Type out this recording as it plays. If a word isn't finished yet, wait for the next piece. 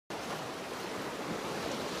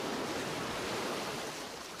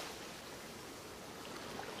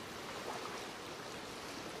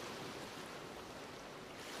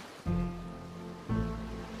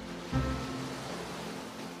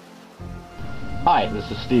Hi, this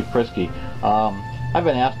is Steve Priske. I've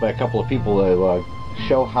been asked by a couple of people to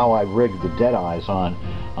show how I rig the Deadeyes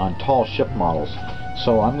on tall ship models.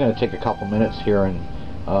 So I'm going to take a couple minutes here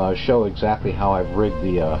and show exactly how I've rigged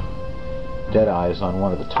the Deadeyes on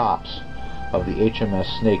one of the tops of the HMS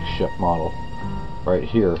Snake ship model right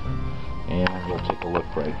here. And we'll take a look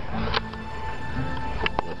right.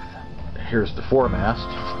 Here's the foremast.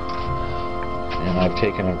 And I've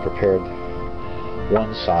taken and prepared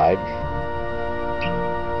one side.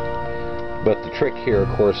 But the trick here, of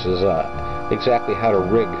course, is exactly how to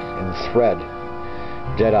rig and thread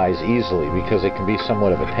Deadeyes easily, because it can be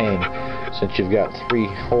somewhat of a pain since you've got 3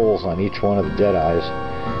 holes on each one of the Deadeyes,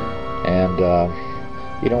 and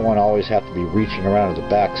you don't want to always have to be reaching around to the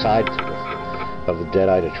back side of the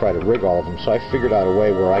Deadeye to try to rig all of them. So I figured out a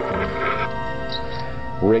way where I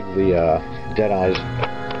can rig the Deadeyes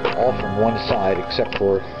all from one side except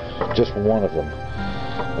for just one of them,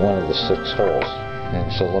 one of the 6 holes. And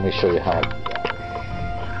so let me show you how I do that.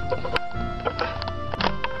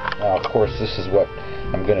 Now, of course, this is what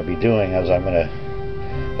I'm going to be doing, as I'm going to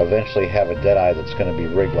eventually have a Deadeye that's going to be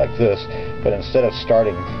rigged like this. But instead of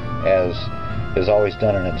starting, as is always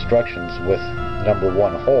done in instructions, with number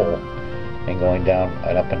 1 hole and going down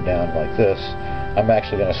and up and down like this, I'm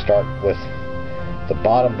actually going to start with the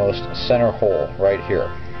bottommost center hole right here.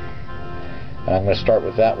 And I'm going to start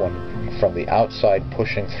with that one from the outside,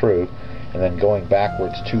 pushing through, and then going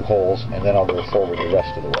backwards 2 holes, and then I'll go forward the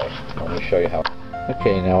rest of the way. Let me show you how.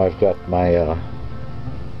 Okay, now I've got my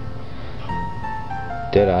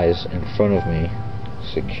Deadeyes in front of me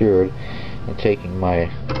secured, and taking my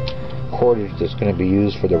cordage that's going to be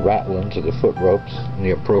used for the ratlins or the foot ropes in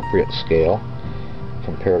the appropriate scale,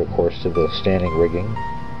 compared of course to the standing rigging,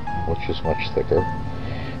 which is much thicker,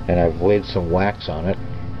 and I've laid some wax on it.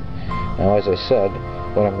 Now, as I said,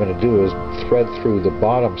 what I'm going to do is thread through the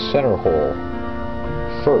bottom center hole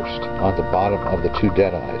first on the bottom of the 2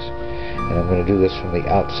 Deadeyes, and I'm going to do this from the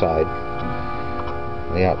outside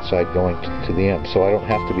going to the end, so I don't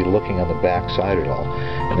have to be looking on the back side at all.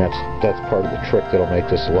 And that's part of the trick that'll make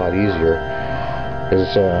this a lot easier,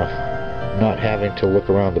 is not having to look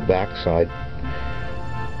around the back side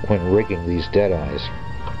when rigging these Deadeyes.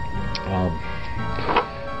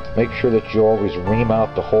 Make sure that you always ream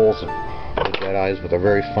out the holes of the Deadeyes with a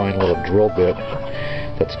very fine little drill bit.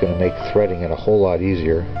 That's going to make threading it a whole lot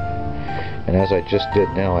easier. And as I just did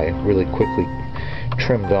now, I really quickly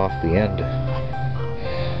trimmed off the end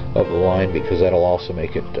of the line, because that'll also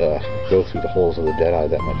make it go through the holes of the Deadeye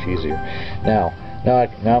that much easier. Now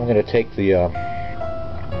I'm going to take the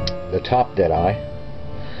top Deadeye,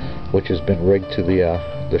 which has been rigged to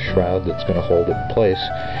the shroud that's going to hold it in place,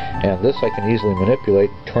 and this I can easily manipulate,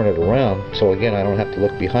 turn it around, so again I don't have to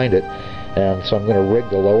look behind it. And so I'm going to rig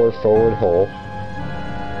the lower forward hole,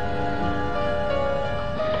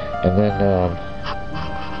 and then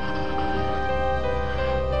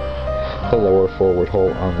the lower forward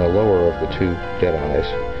hole on the lower of the 2 Deadeyes.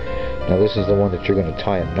 Now this is the one that you're going to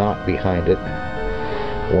tie a knot behind it.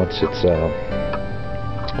 Once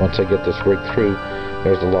I get this rigged through,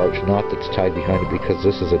 there's a large knot that's tied behind it, because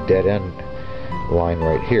this is a dead end line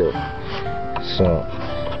right here. So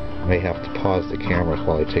I may have to pause the camera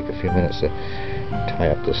while I take a few minutes to tie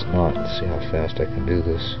up this knot and see how fast I can do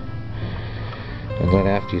this. And then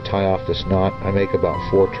after you tie off this knot, I make about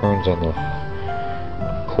 4 turns on the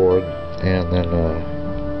cord, and then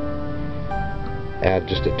add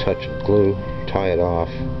just a touch of glue, tie it off.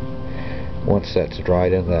 Once that's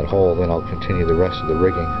dried in that hole, then I'll continue the rest of the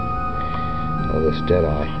rigging of this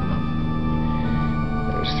Deadeye.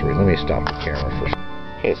 There's 3. Let me stop the camera first.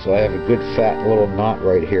 Okay, so I have a good fat little knot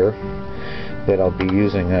right here that I'll be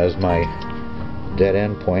using as my dead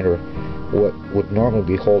end point, or what would normally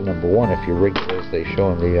be hole number 1 if you rig it as they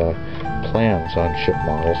show in the plans on ship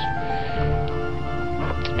models.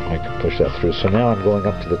 I can push that through. So now I'm going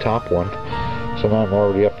up to the top one. So now I'm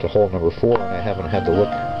already up to hole number 4, and I haven't had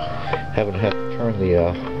to turn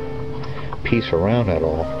the piece around at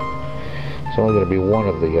all. It's only going to be one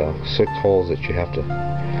of the 6 holes that you have to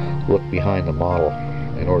look behind the model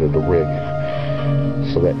in order to rig.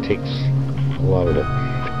 So that takes a lot of the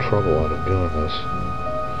trouble out of doing this.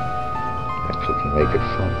 Actually can make it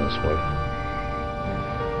fun this way.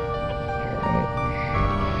 Alright.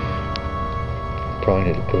 Probably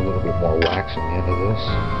need to put a little bit more wax on the end of this.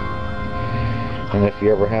 And if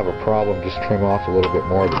you ever have a problem, just trim off a little bit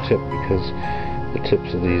more of the tip, because the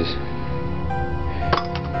tips of these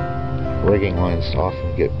rigging lines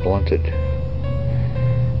often get blunted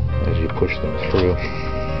as you push them through.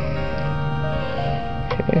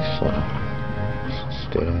 Okay, so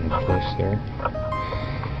stay in place there.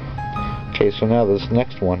 Okay, so now this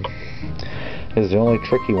next one, is the only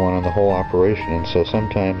tricky one in the whole operation, and so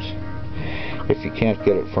sometimes if you can't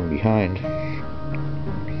get it from behind,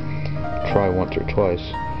 try once or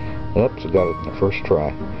twice. Oops, I got it in the first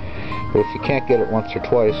try. But if you can't get it once or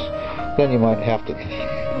twice, then you might have to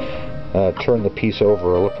turn the piece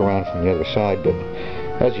over or look around from the other side. But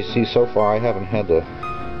as you see so far, I haven't had to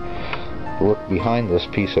look behind this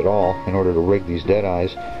piece at all in order to rig these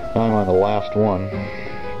Deadeyes. Now I'm on the last one.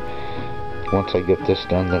 Once I get this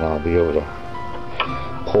done, then I'll be able to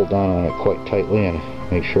pull down on it quite tightly and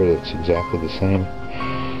make sure that it's exactly the same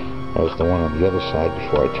as the one on the other side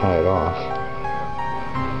before I tie it off.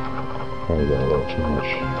 Probably got a little too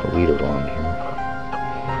much leader line here.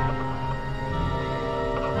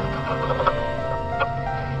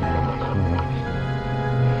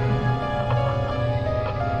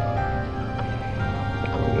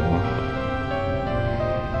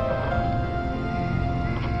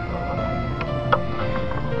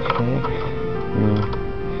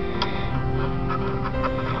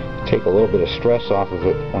 Take a little bit of stress off of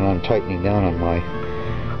it when I'm tightening down on my...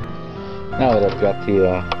 Now that I've got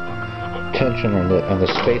the tension and the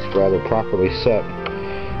space rather properly set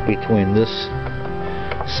between this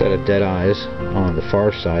set of Deadeyes on the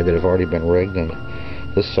far side that have already been rigged and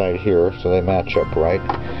this side here, so they match up right,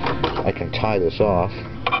 I can tie this off,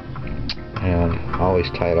 and always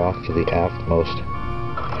tie it off to the aftmost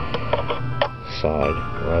side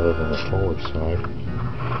rather than the forward side.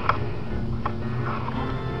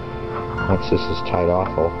 Once this is tied off,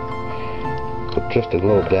 I'll put just a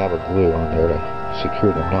little dab of glue on there to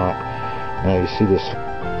secure the knot. Now you see this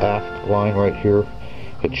aft line right here?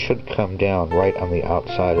 It should come down right on the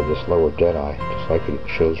outside of this lower Deadeye, just like it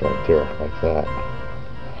shows right there, like that.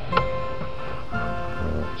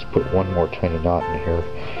 Let's put one more tiny knot in here.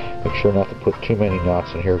 Make sure not to put too many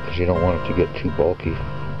knots in here because you don't want it to get too bulky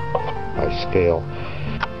by scale.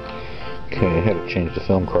 Okay, I had to change the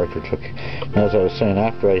film cartridge. Now, as I was saying,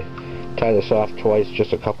 after I tie this off twice,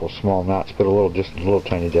 just a couple small knots, put just a little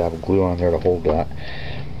tiny dab of glue on there to hold that.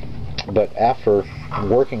 But after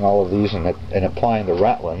working all of these and applying the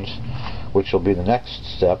ratlins, which will be the next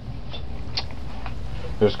step,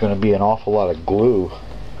 there's going to be an awful lot of glue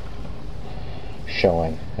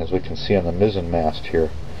showing, as we can see on the mizzen mast here.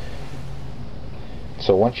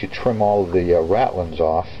 So once you trim all of the ratlins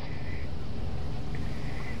off,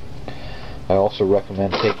 I also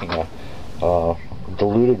recommend taking a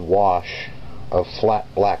diluted wash of flat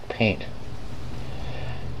black paint,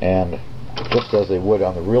 and just as they would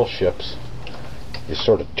on the real ships, you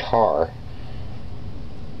sort of tar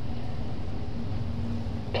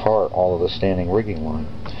all of the standing rigging line,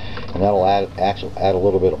 and that'll add a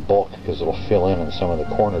little bit of bulk because it'll fill in some of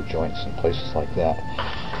the corner joints and places like that.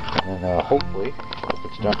 And then hopefully, if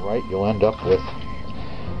it's done right, you'll end up with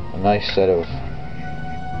a nice set of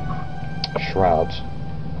shrouds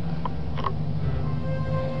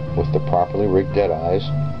with the properly rigged Deadeyes,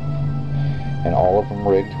 and all of them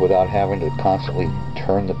rigged without having to constantly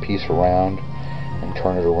turn the piece around and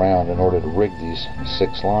turn it around in order to rig these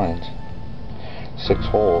 6 lines, 6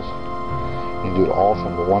 holes. You can do it all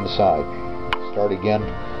from the one side. Start again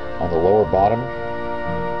on the lower bottom,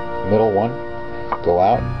 middle one, go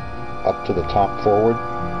out, up to the top forward,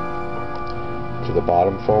 to the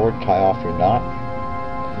bottom forward, tie off your knot,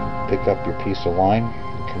 pick up your piece of line,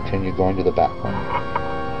 and continue going to the back one.